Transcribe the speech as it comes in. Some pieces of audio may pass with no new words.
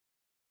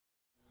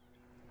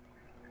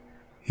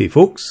Hey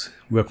folks,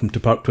 welcome to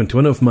part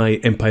 21 of my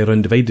Empire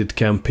Undivided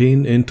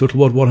campaign in Total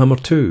War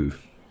Warhammer 2.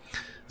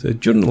 So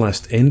during the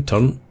last end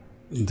turn,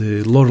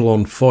 the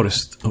Laurelorn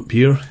Forest up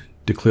here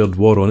declared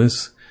war on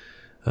us.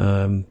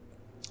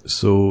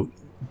 So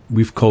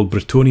we've called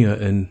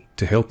Bretonnia in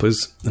to help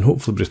us, and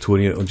hopefully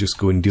Bretonnia will just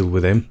go and deal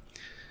with them.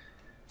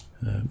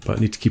 But I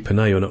need to keep an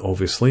eye on it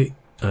obviously,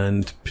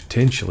 and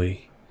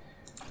potentially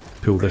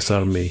pull this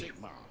army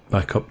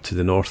back up to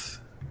the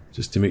north,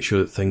 just to make sure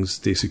that things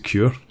stay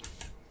secure.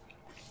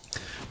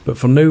 But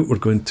for now, we're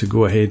going to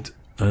go ahead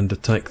and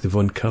attack the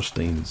von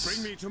Carsteins.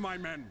 Bring me to my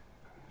men.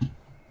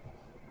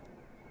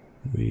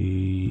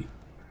 We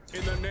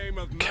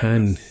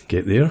can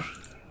get there.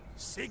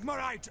 So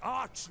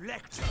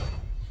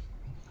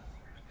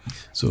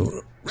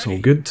it's all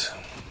good.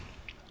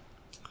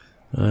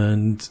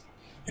 And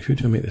who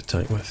do I make the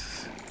attack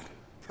with?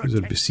 Who's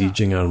our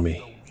besieging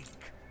army?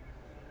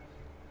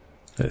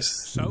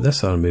 It's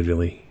this army,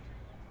 really.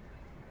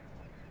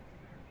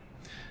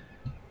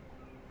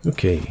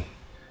 Okay.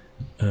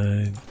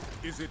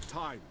 Is it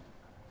time?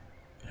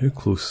 How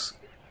close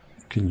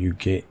can you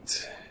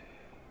get?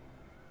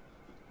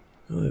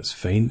 Oh, that's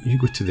fine. You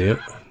go to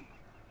there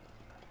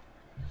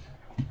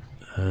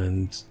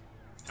and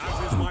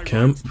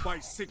camp,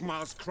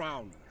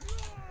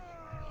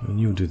 and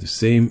you'll do the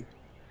same.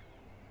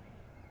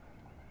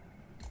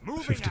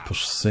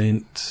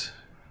 50%.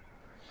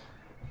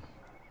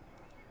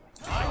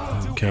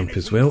 And camp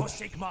as well.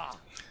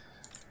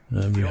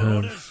 And we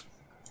have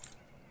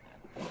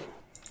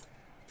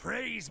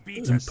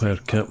Empire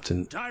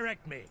Captain to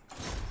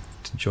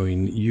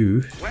join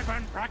you.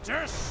 Weapon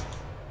practice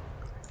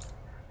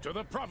to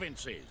the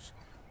provinces.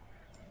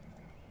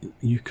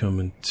 You come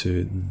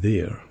into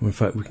there. In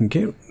fact, we can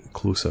get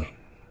closer.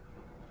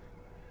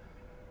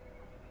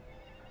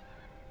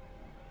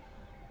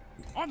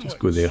 Just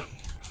go there.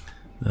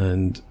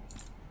 And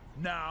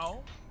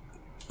now,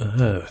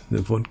 the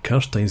von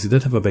Carsteins, they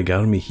did have a big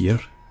army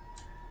here.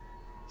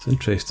 It's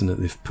interesting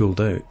that they've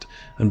pulled out.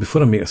 And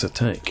before I make this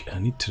attack, I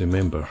need to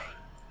remember.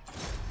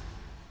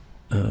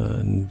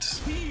 And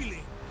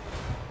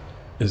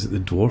is it the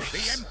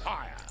dwarfs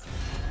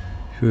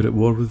who are at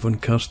war with von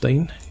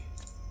Carstein?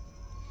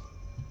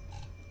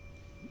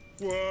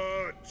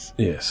 what?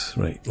 Yes,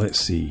 right, let's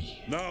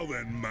see. Now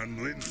then,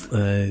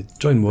 Manlin.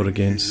 Join war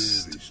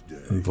against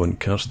von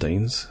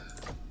Carsteins.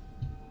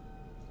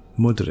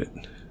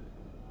 Moderate.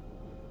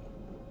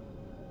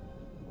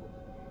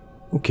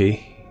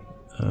 Okay.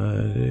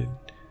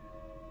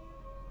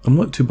 I'm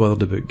not too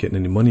bothered about getting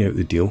any money out of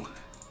the deal.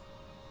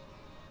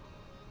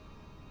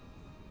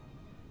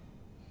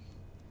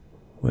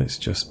 Let's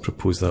just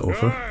propose that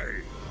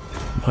offer.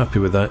 I'm happy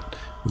with that.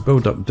 We'll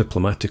build up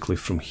diplomatically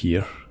from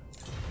here.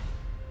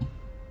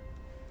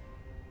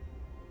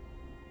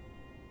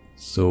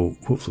 So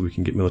hopefully we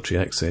can get military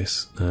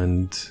access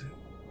and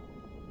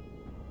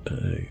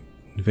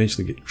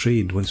eventually get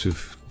trade once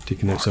we've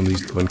taken out some of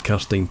these von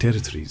Carstein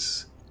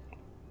territories.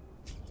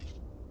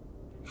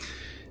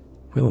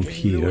 While I'm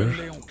here,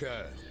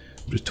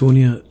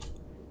 Bretonnia,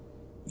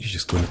 you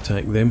just go and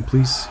attack them,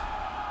 please.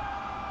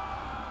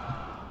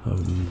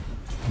 I'm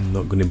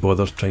not going to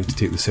bother trying to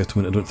take the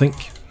settlement, I don't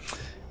think.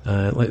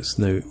 Let's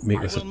now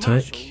make this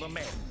attack.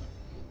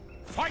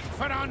 Fight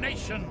for our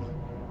nation.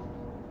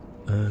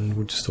 And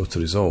we'll just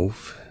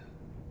auto-resolve.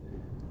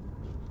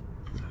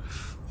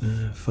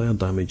 Fire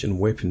damage and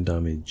weapon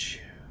damage.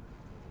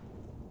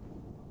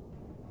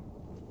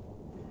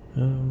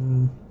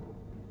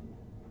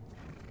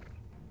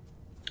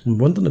 I'm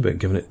wondering about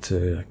giving it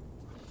to...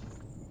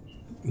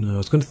 No, I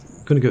was going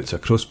to go it to a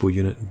crossbow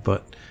unit,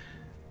 but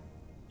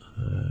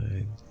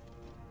I'll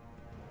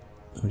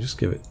just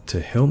give it to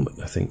helmet,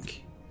 I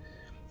think.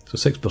 So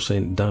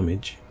 6%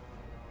 damage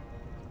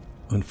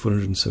on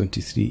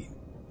 473.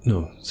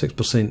 No,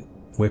 6%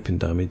 weapon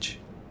damage.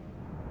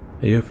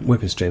 Yeah,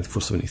 weapon strength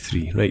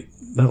 473. Right,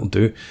 that'll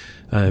do.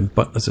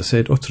 But as I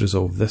said,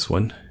 auto-resolve this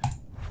one.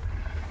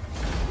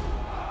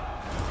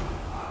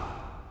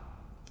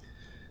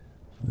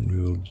 And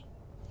we'll...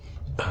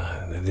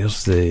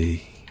 there's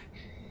the...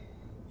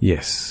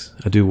 Yes,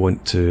 I do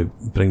want to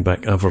bring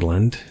back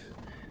Averland.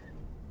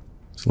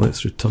 So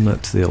let's return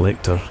that to the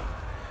Elector.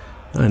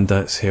 And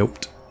that's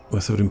helped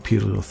with our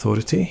Imperial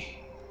authority.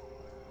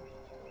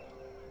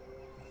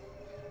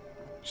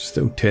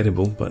 Still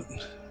terrible, but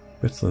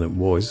better than it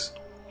was.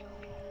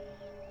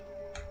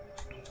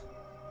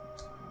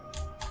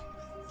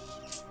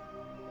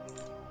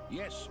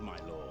 Yes, my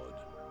lord.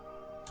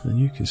 And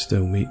you can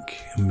still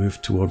make a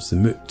move towards the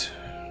moot.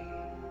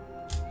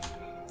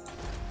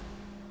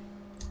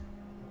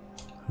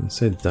 Having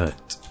said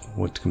that, I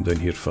want to come down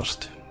here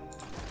first.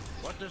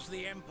 What does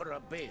the Emperor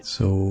bid?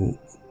 So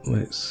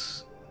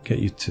let's get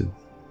you to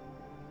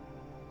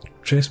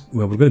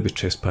well, we're going to be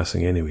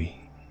trespassing anyway.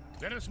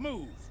 Let us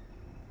move.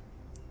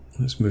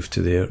 Let's move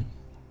to there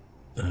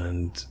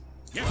and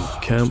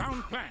camp.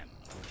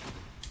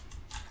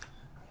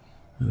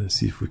 And let's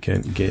see if we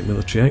can't get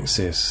military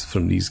access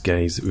from these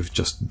guys that we've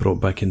just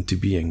brought back into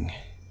being.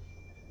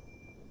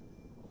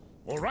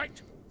 All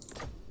right.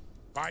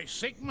 By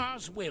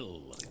Sigmar's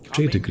will.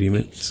 Trade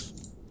agreement.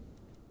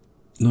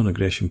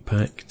 Non-aggression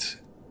pact.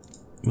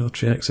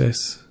 Military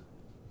access.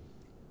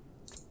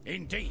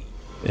 Indeed.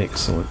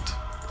 Excellent.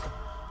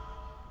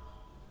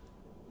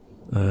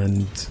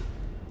 And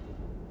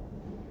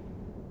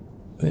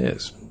yeah,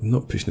 it's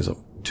not pushing us up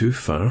too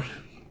far,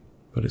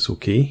 but it's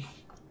okay.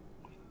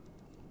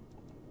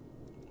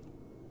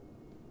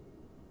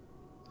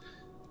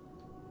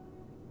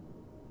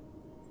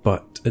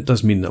 But it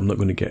does mean that I'm not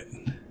going to get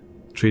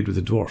trade with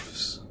the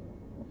dwarfs.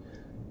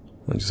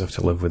 I just have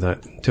to live with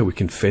that until we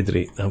can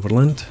federate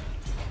Averland.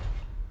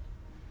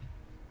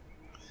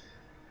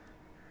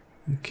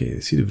 Okay,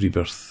 the Seed of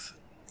Rebirth.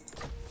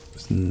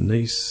 It's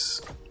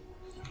nice.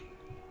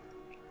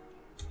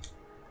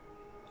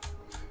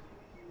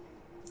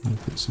 I'll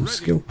put some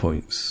skill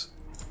points.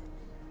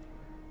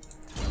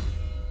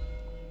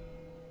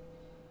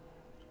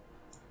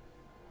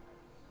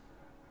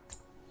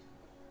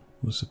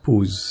 I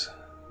suppose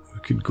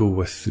we could go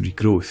with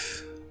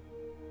regrowth.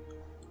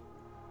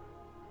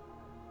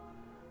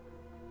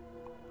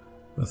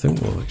 I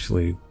think we'll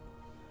actually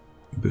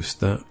boost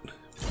that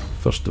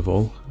first of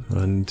all,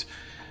 and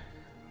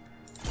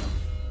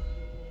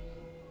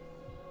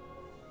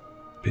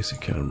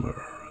basic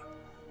armor.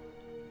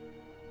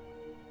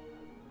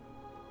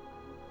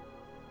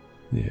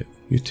 Yeah,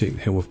 you take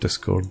the Helm of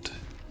Discord.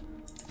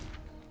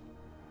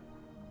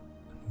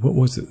 What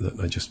was it that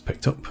I just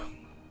picked up?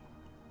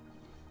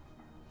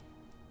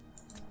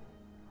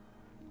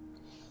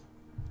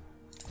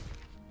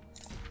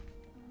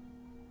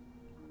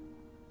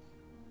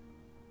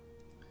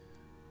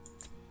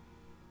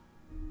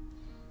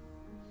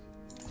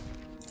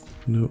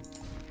 No.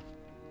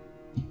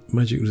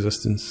 Magic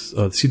resistance.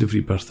 Oh, the Seed of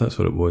Rebirth, that's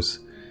what it was.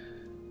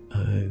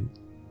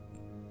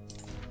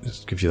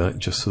 Just give you that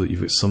just so that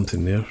you've got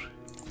something there.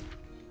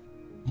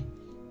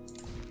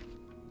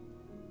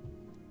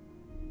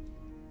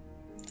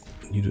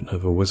 You don't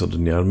have a wizard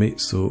in the army,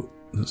 so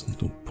there's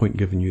no point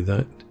giving you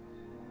that.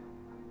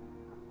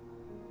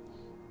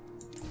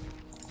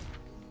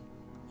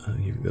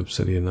 You've got the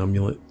Obsidian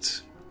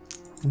Amulet.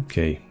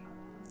 Okay.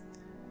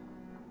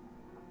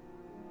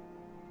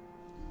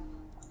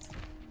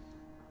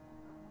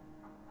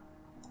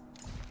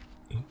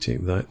 You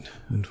take that,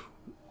 and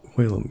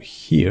while I'm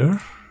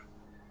here,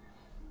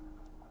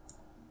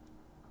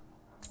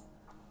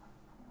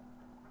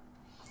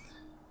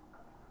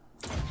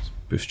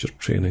 boost your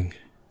training.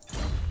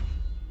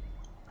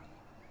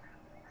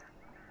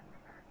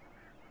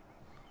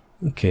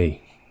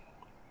 Okay.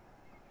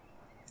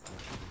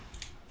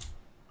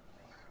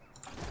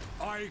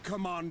 I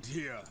command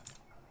here.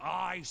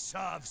 I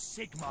serve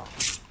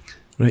Sigmar.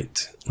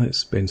 Right, let's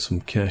spend some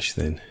cash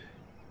then.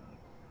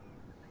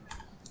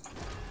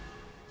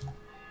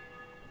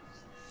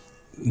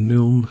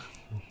 Nuln.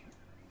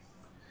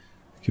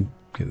 Can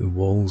get the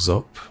walls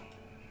up.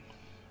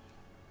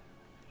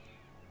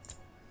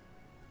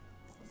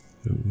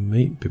 It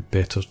might be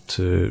better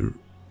to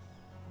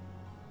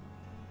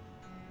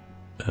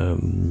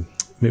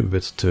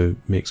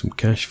make some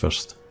cash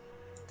first.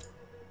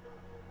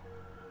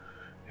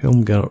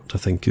 Helmgart, I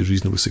think, is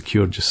reasonably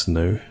secure just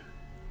now.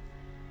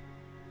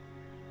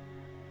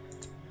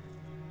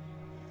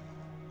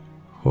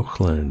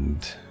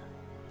 Hochland.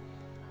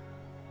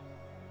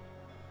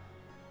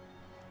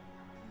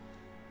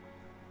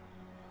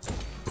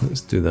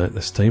 Let's do that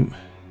this time.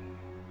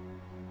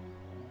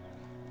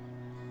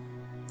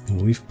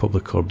 We'll leave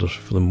public order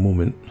for the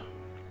moment.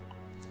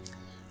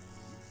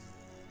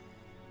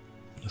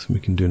 Nothing we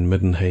can do in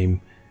Middenheim.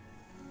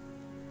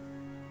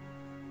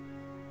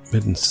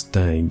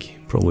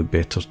 Middenstag, probably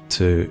better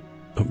to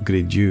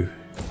upgrade you.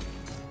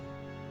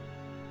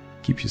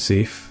 Keep you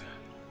safe.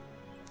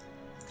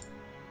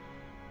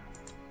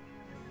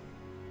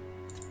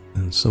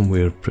 And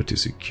somewhere pretty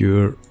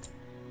secure.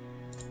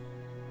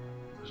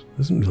 There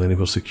isn't really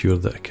anywhere secure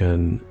that I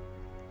can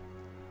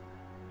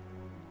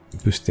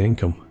boost the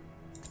income.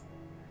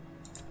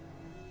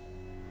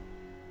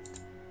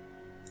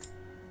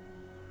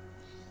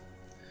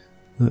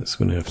 That's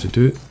going to have to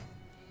do.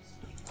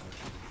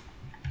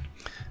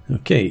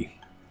 Okay.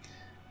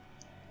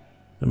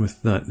 And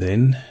with that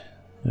then,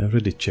 I've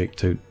already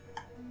checked out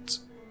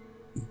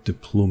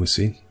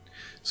diplomacy,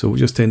 so we'll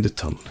just end the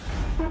turn.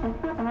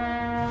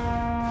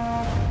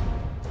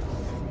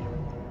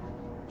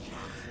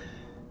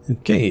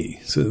 Okay,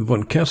 so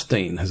von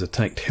Carstein has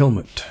attacked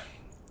Helmut.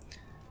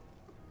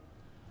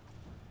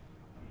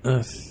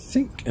 I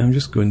think I'm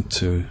just going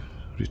to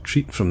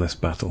retreat from this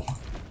battle.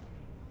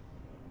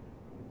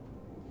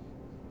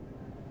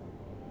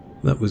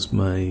 That was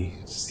my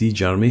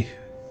siege army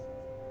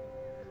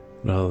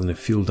rather than a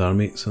field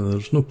army, so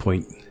there's no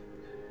point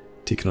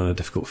taking on a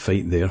difficult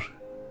fight there.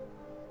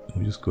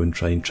 We'll just go and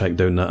try and track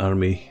down that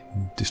army,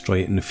 destroy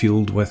it in the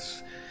field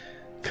with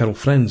Karl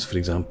Franz, for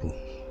example.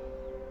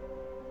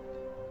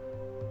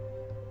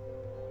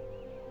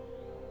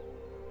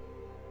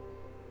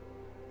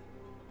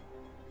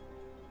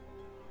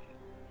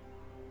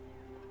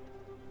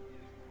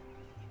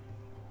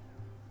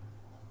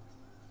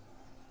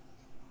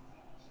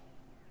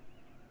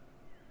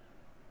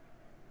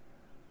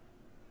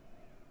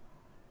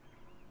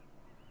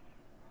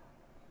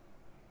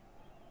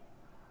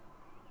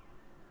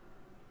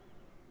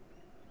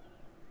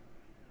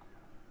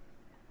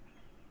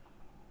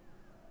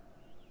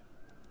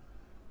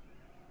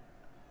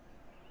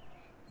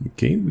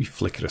 Okay, we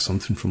flicker of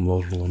something from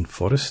Laurelon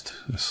Forest,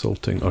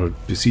 assaulting or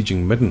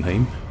besieging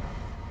Middenheim.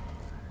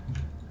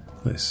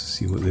 Let's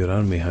see what their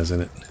army has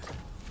in it.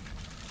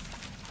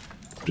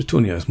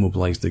 Britonia is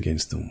mobilised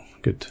against them.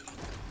 Good.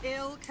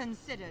 Ill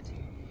considered.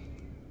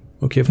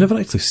 Okay, I've never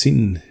actually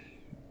seen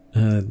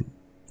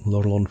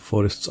Laurelon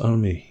Forest's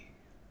army.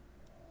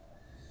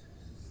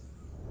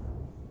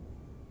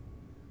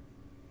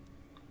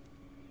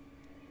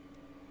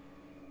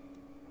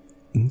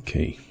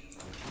 Okay.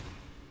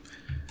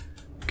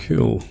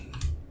 Cool.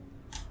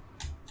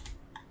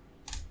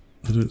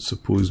 I don't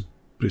suppose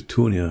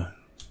Britonia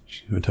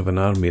would have an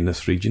army in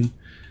this region.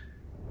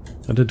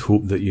 I did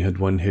hope that you had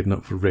one heading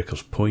up for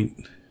Wrecker's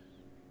Point,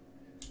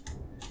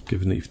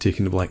 given that you've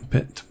taken the Black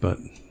Pit, but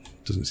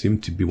doesn't seem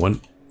to be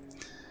one.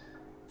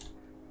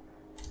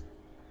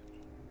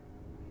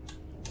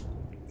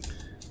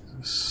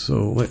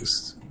 So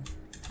let's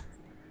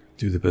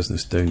do the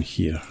business down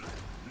here.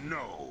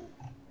 No.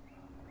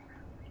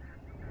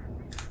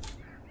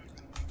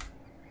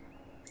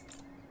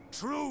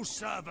 True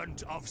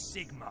servant of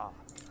Sigma.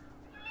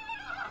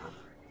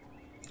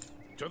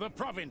 To the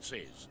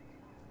provinces.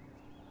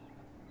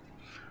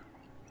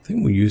 I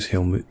think we'll use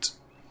Helmut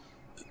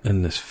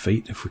in this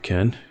fight if we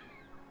can.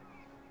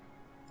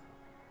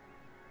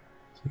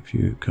 So if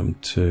you come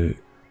to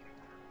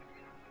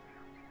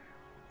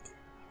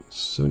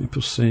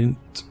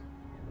 70%,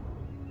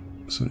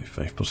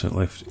 75%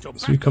 left.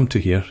 So you come to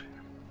here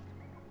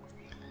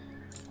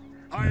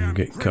and we'll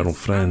get Karl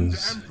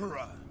Franz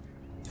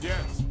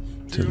Yes,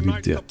 to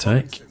lead the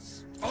attack.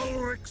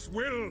 Ulrich's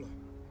will.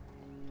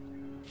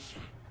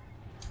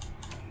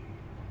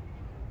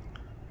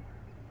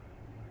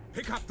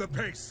 Pick up the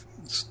pace.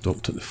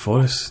 Stopped at the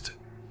forest.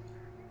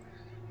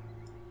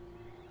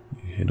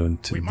 You head on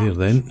to there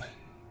then.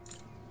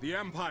 The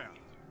Empire.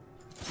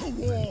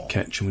 And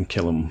catch him and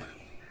kill him.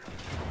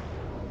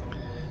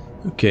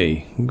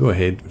 Okay, we'll go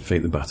ahead and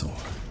fight the battle.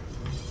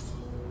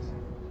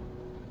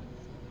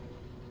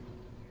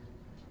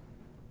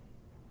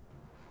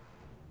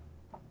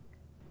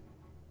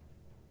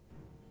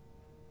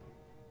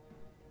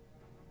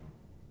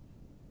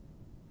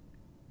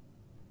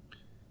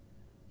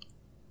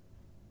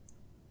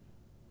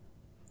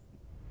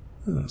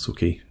 That's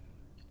okay.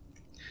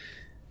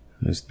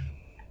 I was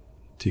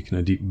taking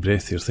a deep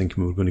breath here,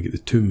 thinking we were going to get the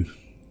tomb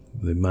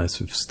with the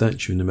massive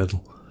statue in the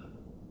middle.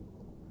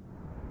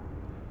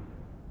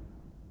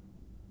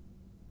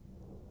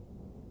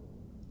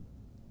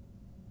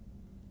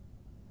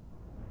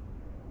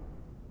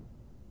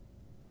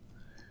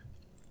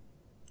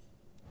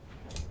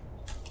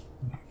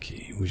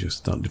 Okay, we'll just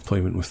start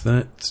deployment with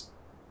that.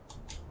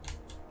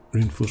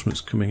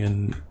 Reinforcements coming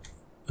in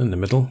the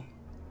middle.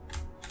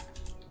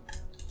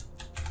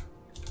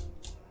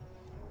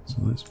 So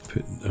let's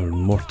put our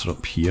mortar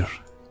up here.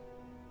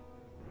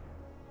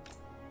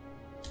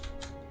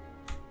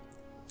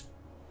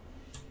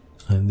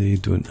 And they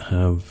don't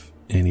have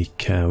any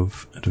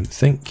cav, I don't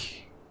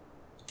think.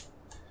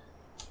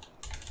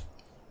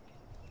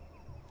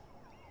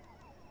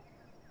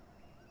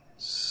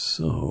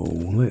 So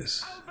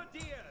let's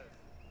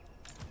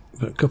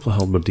got a couple of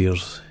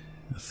halberdiers,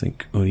 I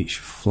think, on each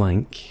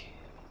flank.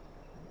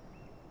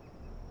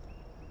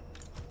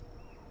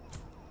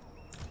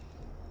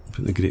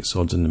 Put the great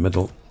swords in the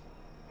middle.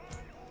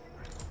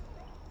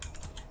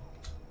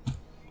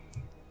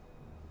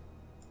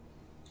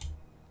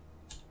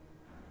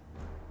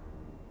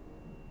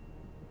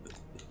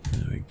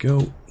 There we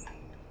go.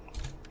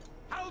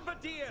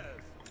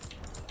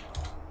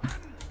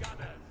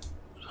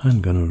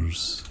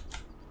 Handgunners.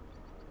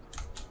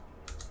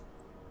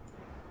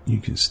 You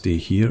can stay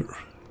here.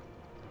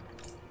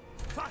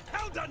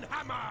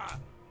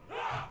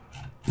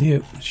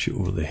 Yep, shoot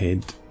over the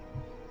head.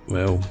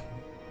 Well.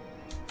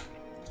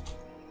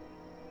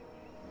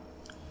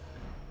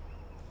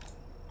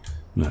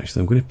 No, actually,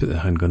 I'm going to put the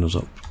handgunners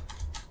up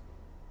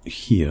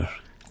here.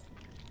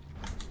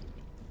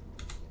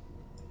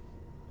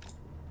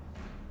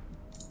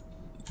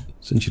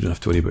 Since you don't have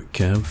to worry about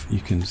cav, you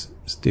can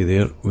stay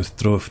there,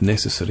 withdraw if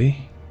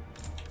necessary.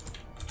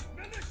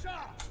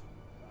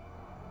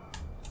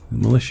 The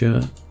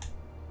militia.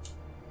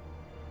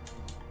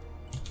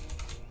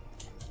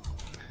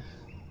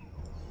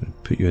 I'm going to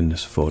put you in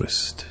this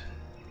forest.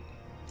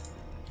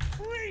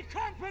 Free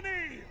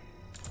company!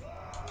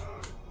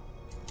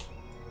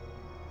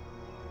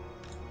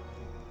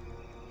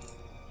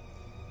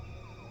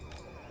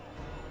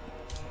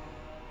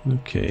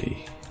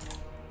 Okay.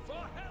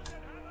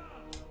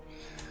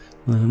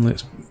 And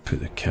let's put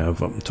the cav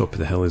up on top of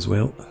the hill as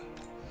well.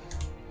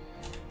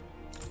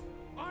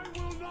 I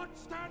will not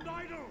stand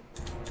idle.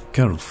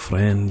 Karl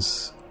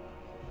Franz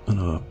on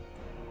a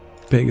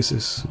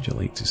Pegasus, would you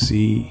like to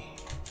see?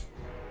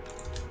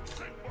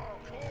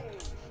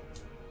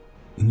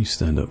 And you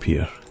stand up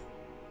here.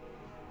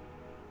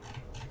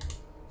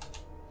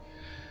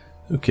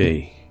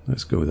 Okay,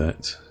 let's go with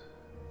that.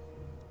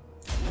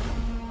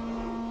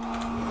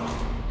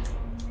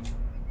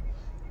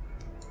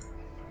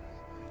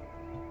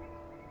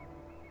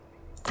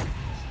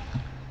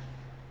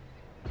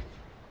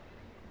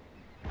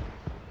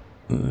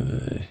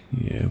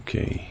 Yeah,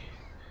 okay.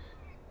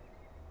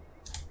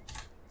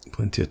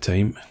 Plenty of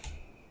time.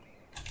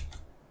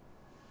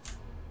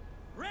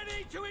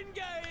 Ready to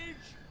engage.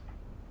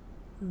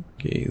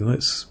 Okay,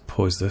 let's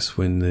pause this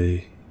when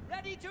the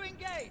Ready to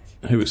engage.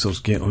 howitzers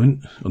get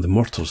on, or the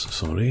mortars,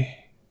 sorry.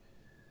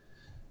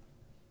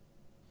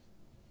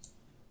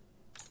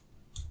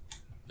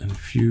 And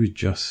if you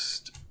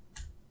just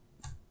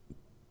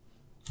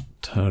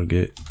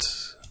target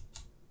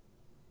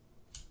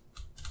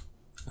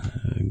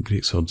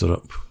greatswords are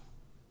up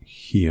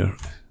here.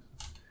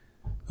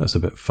 That's a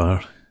bit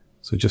far,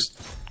 so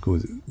just go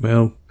with,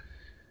 well,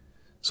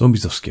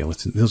 zombies are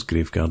skeleton. There's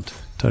graveguard.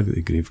 Target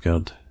the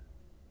graveguard.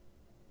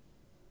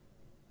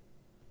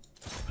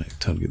 Right,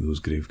 target those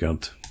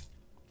graveguard.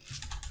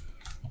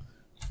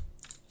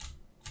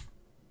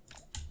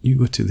 You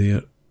go to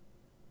there.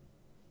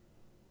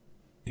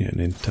 Yeah, and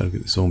then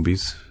target the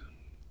zombies.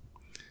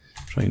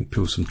 Try and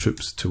pull some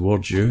troops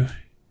towards you.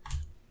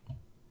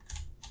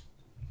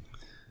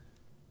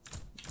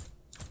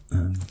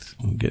 And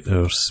we'll get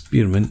our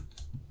spearmen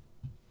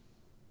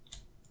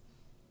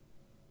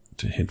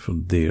to head for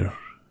there.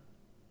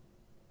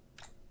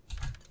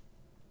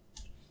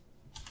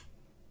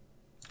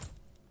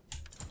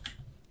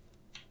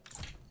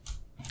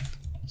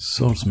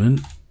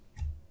 Swordsman.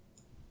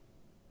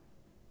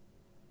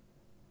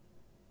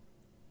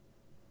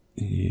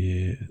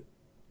 Yeah,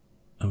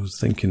 I was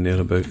thinking there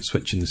about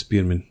switching the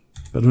spearmen,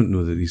 but I don't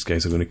know that these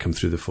guys are going to come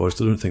through the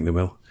forest. I don't think they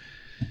will.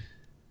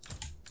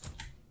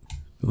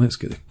 But let's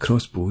get the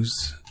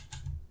crossbows.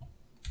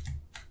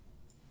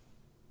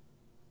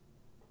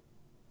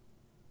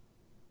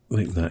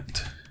 Like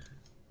that.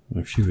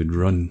 If you would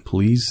run,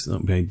 please, that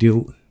would be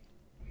ideal.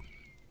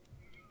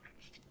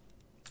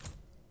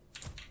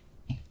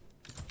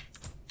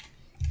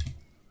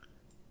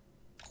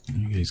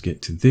 You guys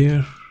get to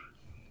there.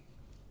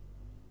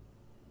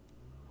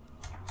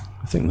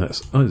 I think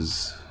that's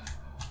us.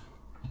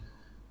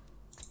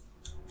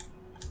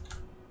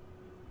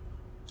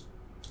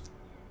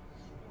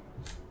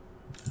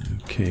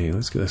 Okay,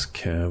 let's get this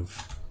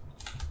cav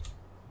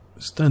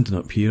standing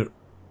up here.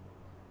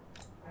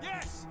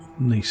 Yes.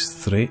 Nice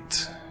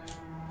threat.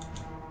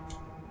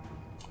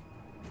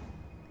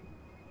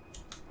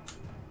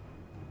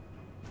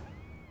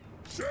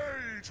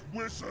 Sage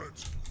wizard!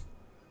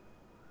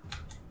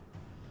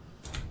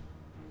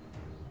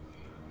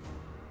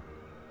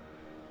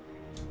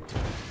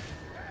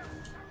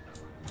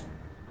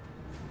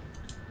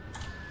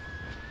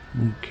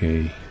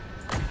 Okay.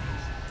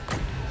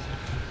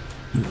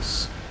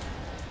 Let's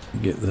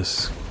get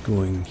this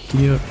going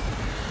here.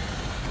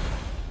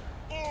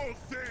 All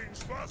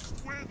things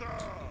must wither!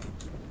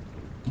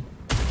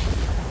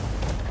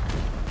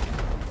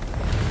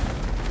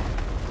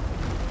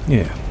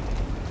 Yeah.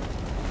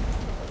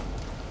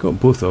 Got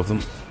both of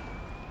them.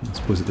 I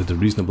suppose it did a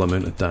reasonable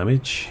amount of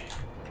damage.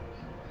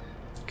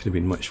 Could have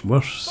been much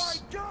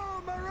worse. By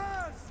go,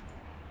 Mirillis!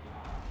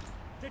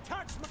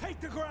 Detachment, take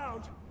the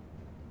ground.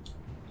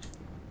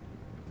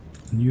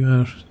 And you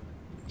are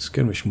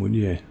skirmish mode,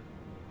 yeah.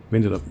 We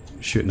ended up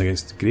shooting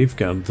against the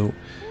graveguard though.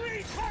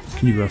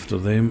 Can you go after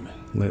them?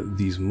 Let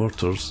these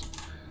mortars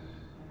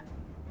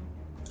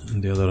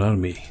and the other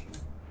army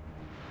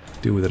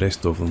deal with the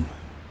rest of them.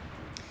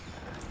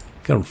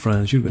 Karl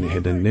Franz, you're going to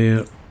head in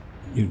there.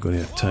 You're going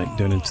to attack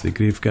down into the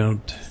graveguard.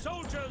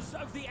 Soldiers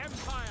of the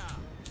Empire.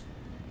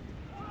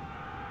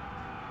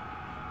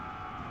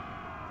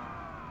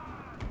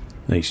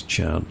 Nice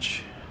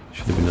charge.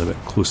 Should have been a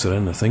bit closer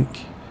in, I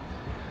think.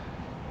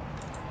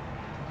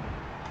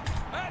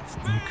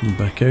 You come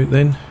back out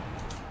then.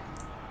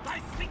 By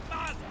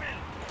Sigmar's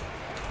will.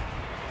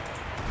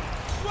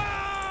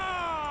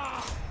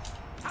 Wah!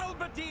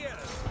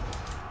 Halberdiers.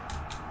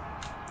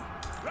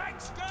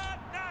 Reichsguard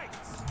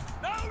Knights.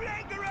 No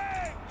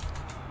lingering.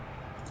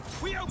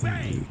 We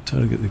obey. You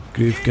target the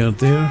graveguard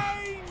there.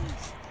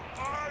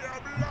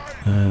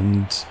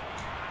 And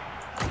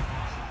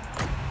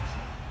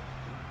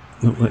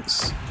no,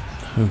 let's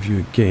have you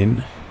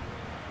again.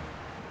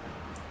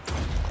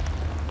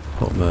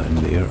 Pop that in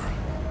there.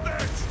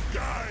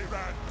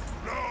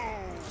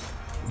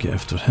 Get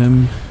after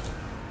him.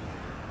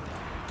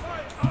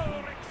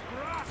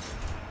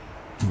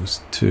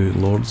 Those two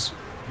lords.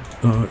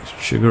 Oh,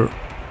 sugar.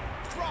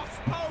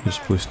 You're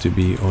supposed to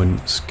be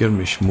on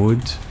skirmish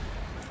mode.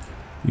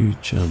 You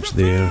charge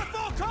there.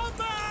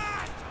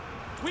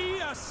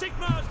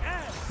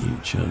 You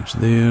charge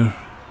there.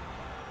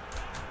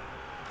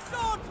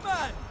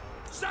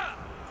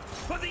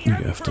 You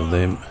get after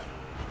them.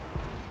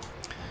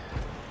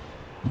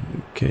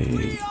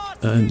 Okay,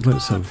 and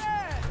let's have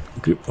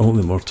group all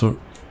the mortar.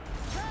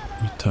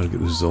 You target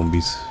those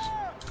zombies.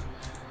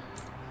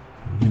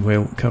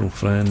 Meanwhile, Karl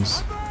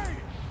Franz,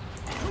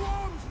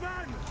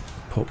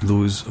 pop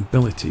those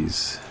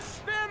abilities.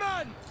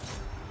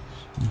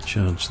 You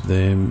charge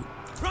them.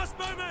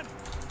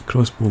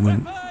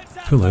 Crossbowmen,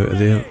 pull out of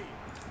there.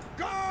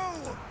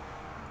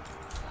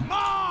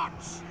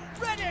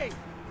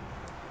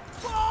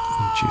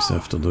 You chase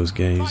after those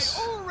guys.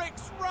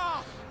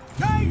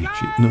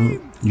 No,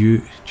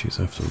 you chase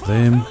after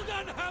them.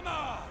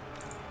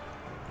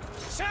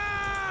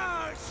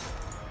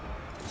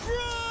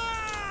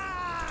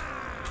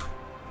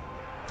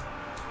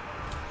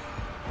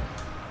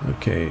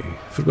 Okay,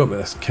 forgot about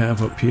this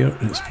cav up here,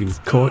 and it's been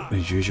caught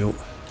as usual.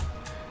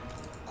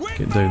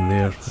 Get down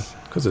there.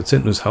 Because I'd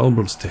sent those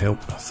halberds to help,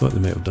 I thought they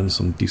might have done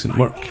some decent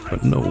work,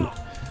 but no.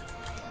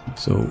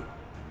 So,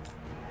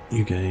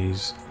 you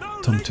guys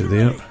turn to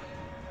there.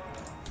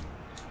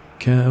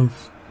 Cav.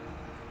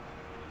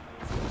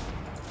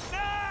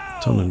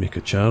 Turn and make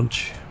a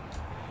charge.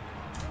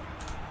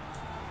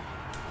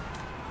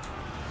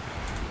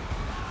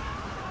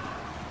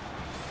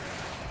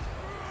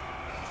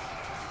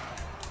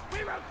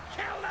 We will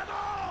kill them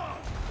all!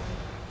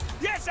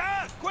 Yes,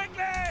 sir!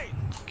 Quickly!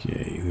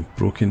 Okay, they've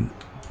broken.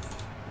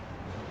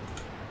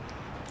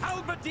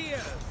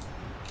 Halberdiers!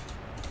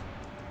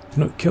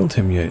 Not killed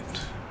him yet.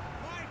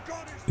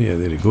 Yeah,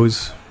 there he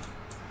goes.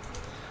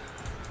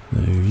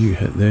 Now you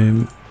hit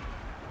them.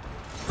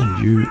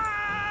 And you.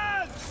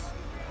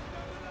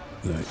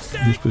 Right,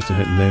 you're supposed to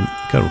hit them.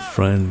 Karl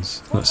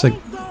Franz. That's like.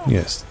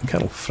 Yes,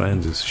 Karl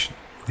Franz is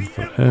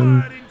for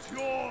him.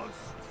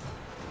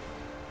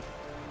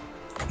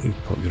 You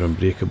pop your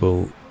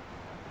unbreakable.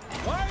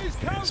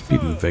 Yeah,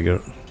 speed and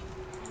vigour.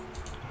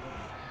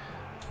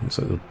 Looks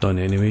like they're done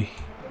anyway.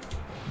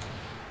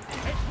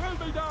 It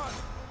will be done!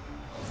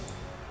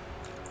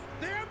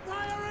 The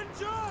Empire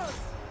endures!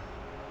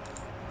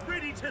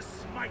 Ready to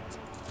smite!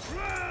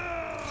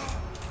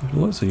 There's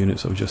lots of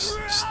units that have just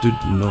stood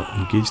and not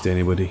engaged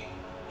anybody,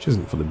 which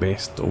isn't for the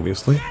best,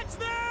 obviously. Get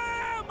them!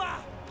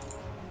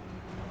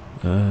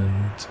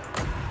 And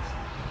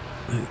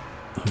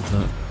have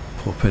that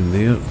pop in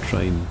there and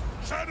try and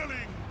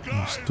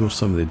restore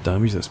some of the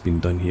damage that's been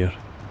done here.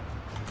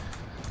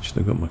 Should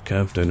have got my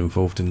cav down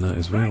involved in that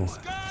as well.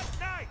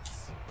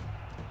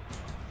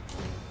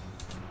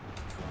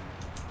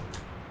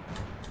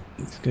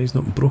 This guy's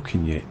not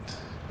broken yet.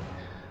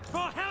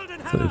 I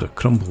thought they'd have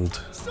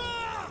crumbled.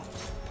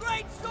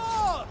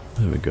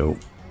 There we go.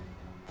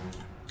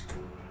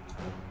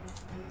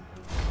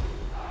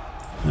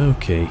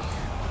 Okay.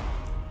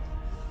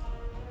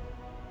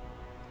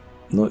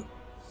 Not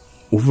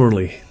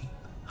overly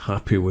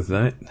happy with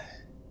that,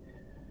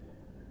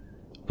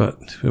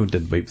 but we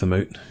did wipe them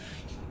out.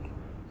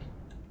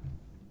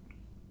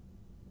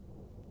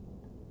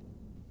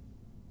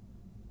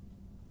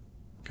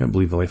 Can't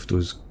believe I left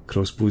those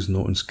crossbows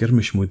not in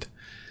skirmish mode.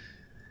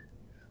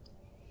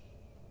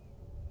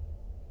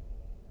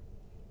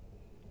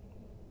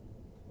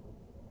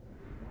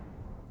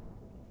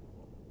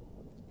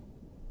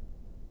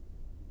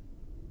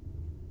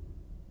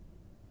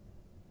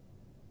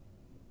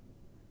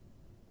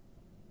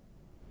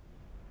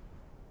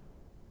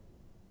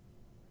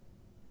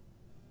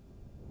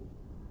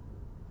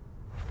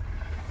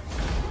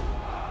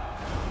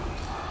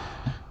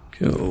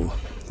 Cool.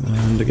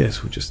 And I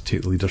guess we'll just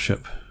take the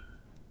leadership.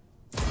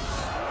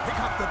 Pick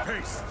up the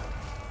pace!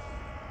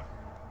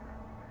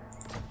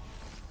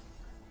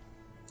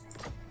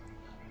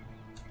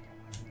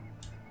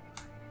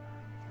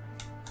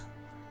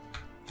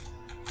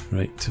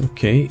 Right,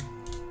 okay.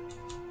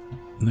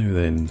 Now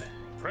then.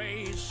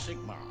 Praise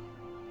Sigma.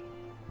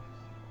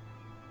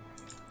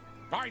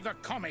 By the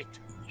comet!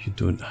 You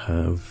don't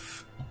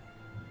have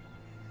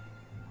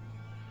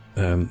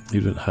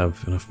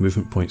enough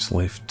movement points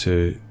left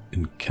to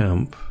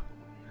encamp.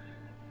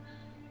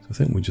 So I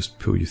think we'll just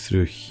pull you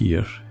through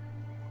here.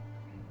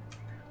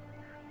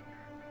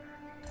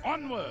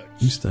 Onwards!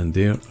 You stand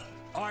there.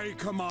 I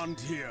command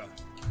here.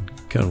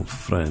 Karl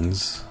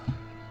Franz.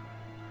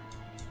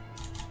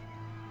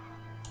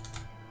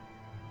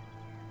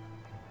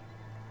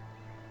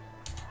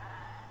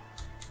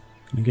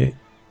 Can you get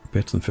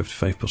better than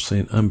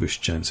 55% ambush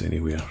chance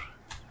anywhere?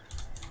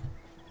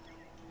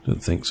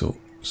 Don't think so.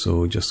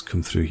 So just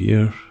come through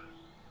here.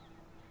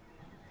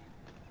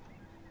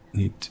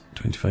 Need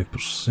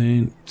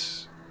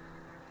 25%.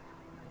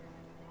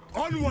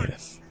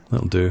 Onwards! Yeah,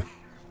 that'll do.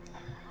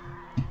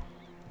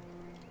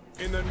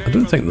 I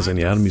don't think there's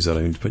any armies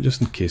around, but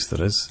just in case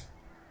there is,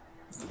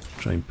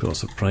 try and put a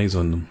surprise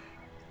on them.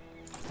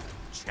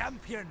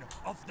 Champion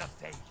of the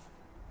faith.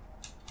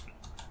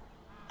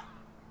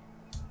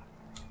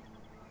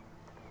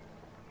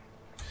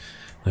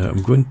 Now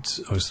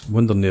I was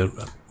wondering there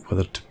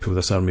whether to pull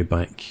this army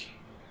back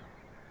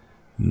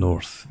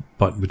north,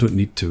 but we don't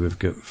need to. We've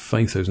got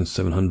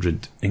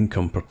 5,700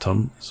 income per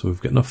turn, so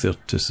we've got enough there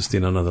to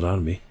sustain another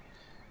army.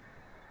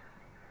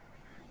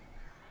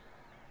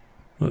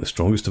 Not the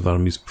strongest of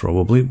armies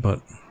probably,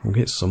 but we'll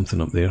get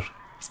something up there.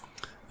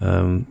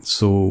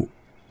 So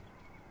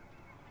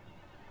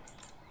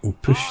we'll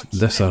push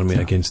this army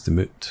against the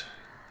moot.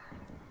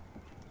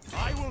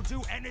 I will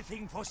do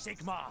anything for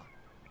Sigma.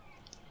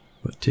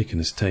 But taking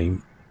his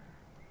time.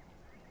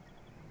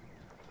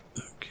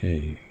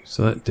 Okay,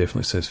 so that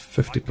definitely says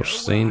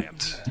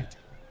 50%.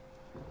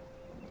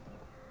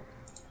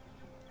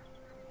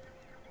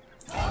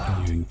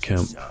 You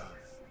encamp.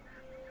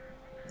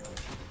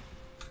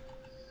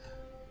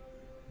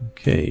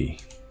 Okay.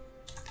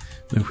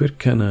 Now where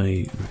can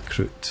I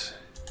recruit?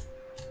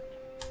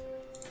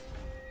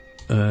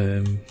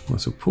 I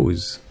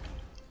suppose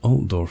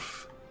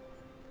Altdorf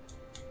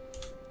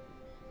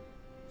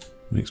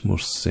makes more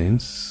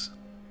sense,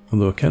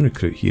 although I can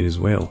recruit here as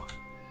well.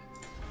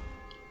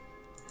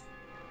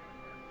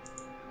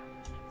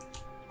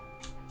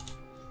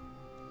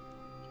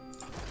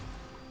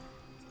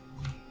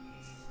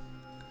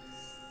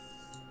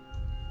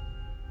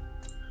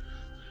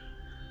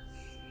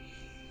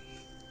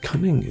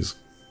 Cunning is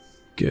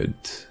good,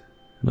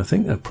 and I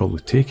think I'd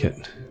probably take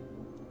it.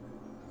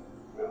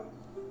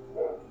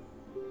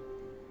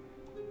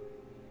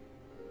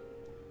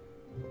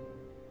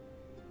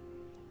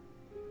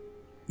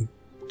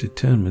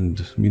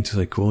 Determined, immune to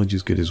psychology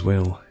is good as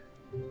well.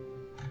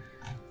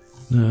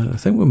 I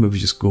think we'll maybe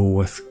just go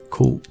with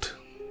Colt.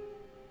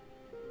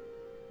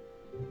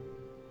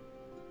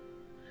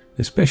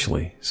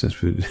 Especially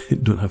since we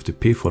don't have to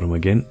pay for him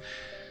again.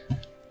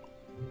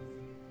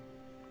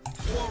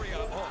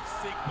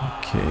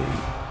 Okay.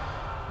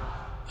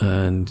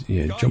 And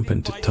yeah, jump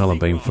into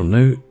Taliban for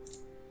now.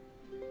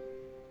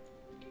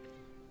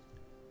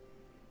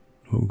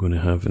 What we're going to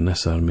have in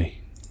this army?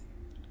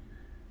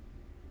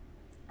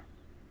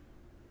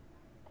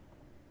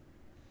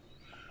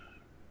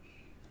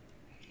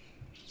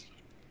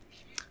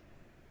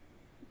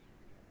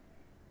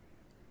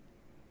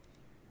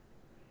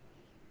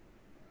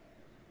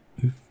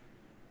 We've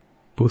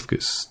both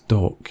got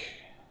stock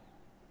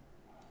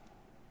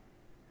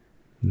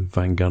and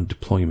Vanguard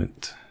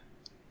deployment.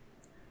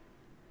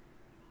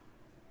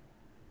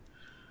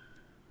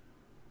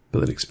 But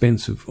they're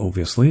expensive,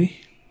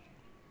 obviously.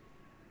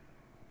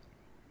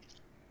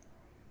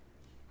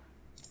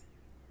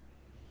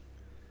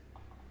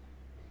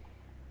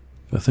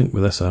 I think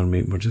with this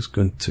army, we're just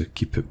going to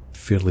keep it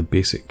fairly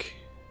basic.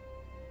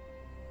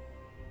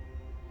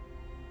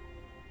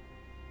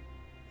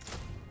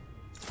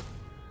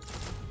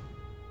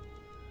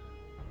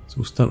 So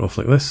we'll start off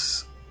like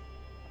this.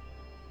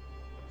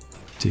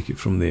 Take it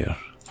from there.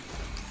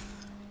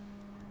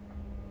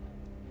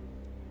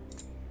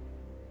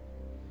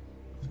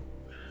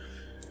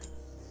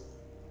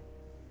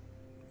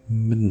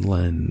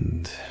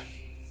 Midland.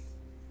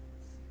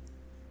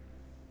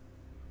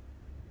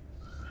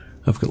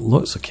 I've got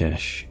lots of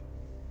cash,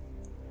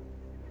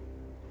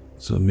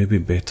 so it may be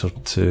better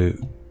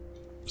to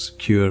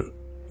secure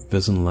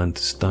Visenland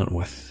to start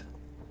with.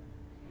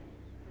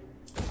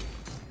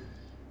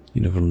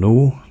 You never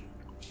know.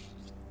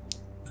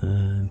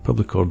 And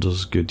public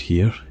order's good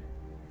here.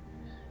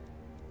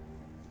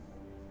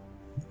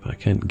 But I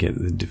can't get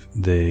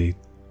the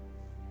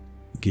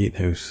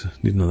gatehouse.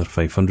 Need another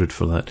 500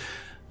 for that.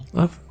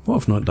 What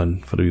I've not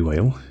done for a wee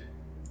while.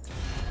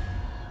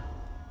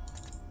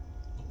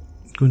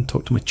 Go and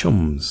talk to my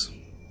chums.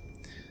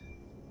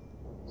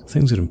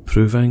 Things are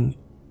improving.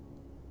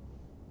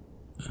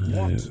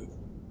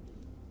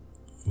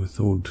 With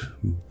old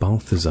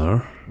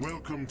Balthazar.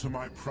 Welcome to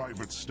my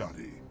private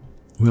study.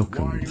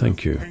 Welcome,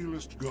 thank you.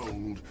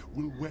 Gold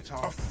will whet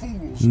our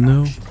fool's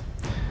no. action.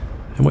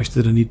 How much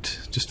did I need?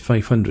 Just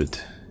 500.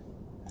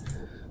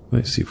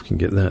 Let's see if we can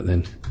get that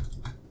then.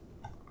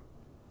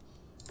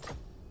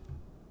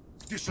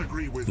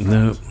 Disagree with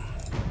No. that.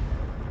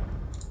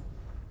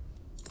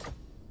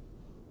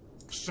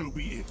 So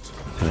be it.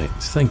 Right,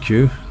 thank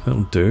you.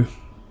 That'll do.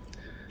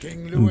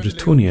 And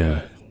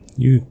Britonia,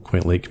 you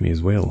quite like me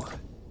as well.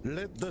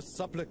 Let the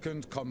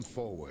supplicant come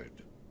forward.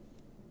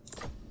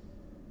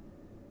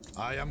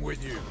 I am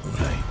with you.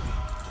 Right.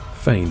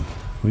 Fine.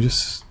 We'll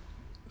just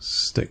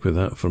stick with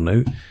that for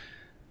now.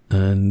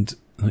 And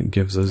that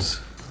gives us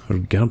our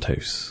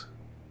guardhouse.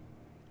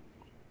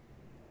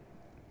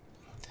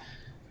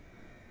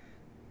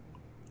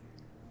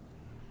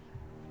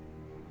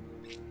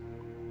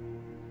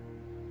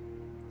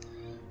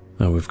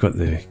 Now we've got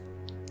the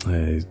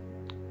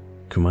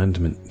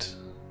commandment.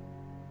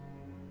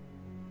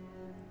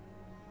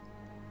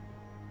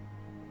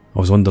 I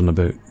was wondering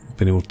about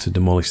being able to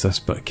demolish this,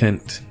 but I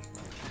can't.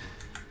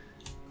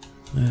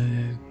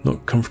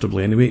 Not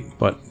comfortably anyway,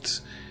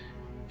 but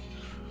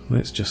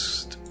let's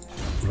just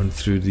run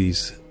through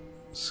these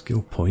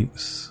skill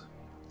points.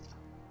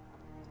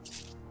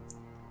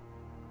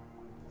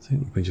 I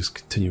think we just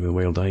continue with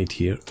Wild-Eyed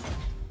here.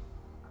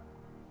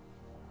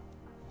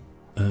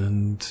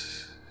 And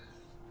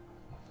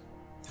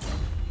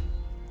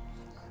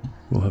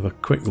we'll have a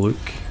quick look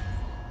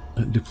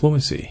at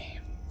diplomacy.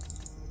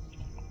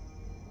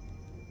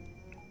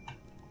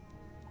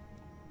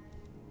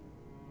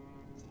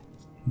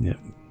 Yep,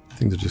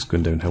 things are just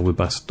going downhill with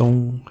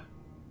Baston.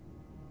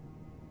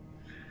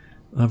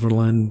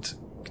 Averland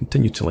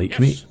continue to like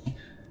me.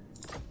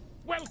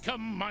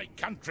 Welcome, my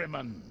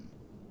countrymen.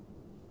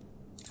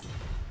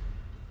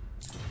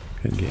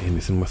 Can't get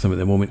anything with them at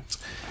the moment.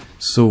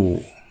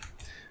 So,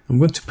 I'm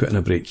going to put in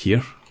a break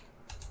here,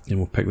 and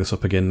we'll pick this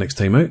up again next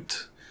time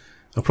out.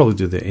 I'll probably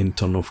do the end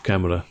turn off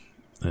camera,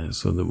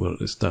 so that we're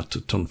at start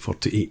at turn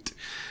 48.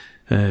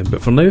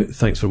 But for now,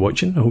 thanks for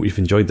watching. I hope you've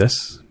enjoyed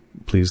this.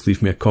 Please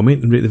leave me a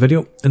comment and rate the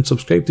video, and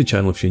subscribe to the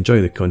channel if you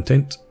enjoy the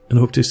content, and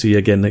I hope to see you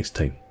again next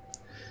time.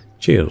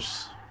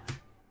 Cheers.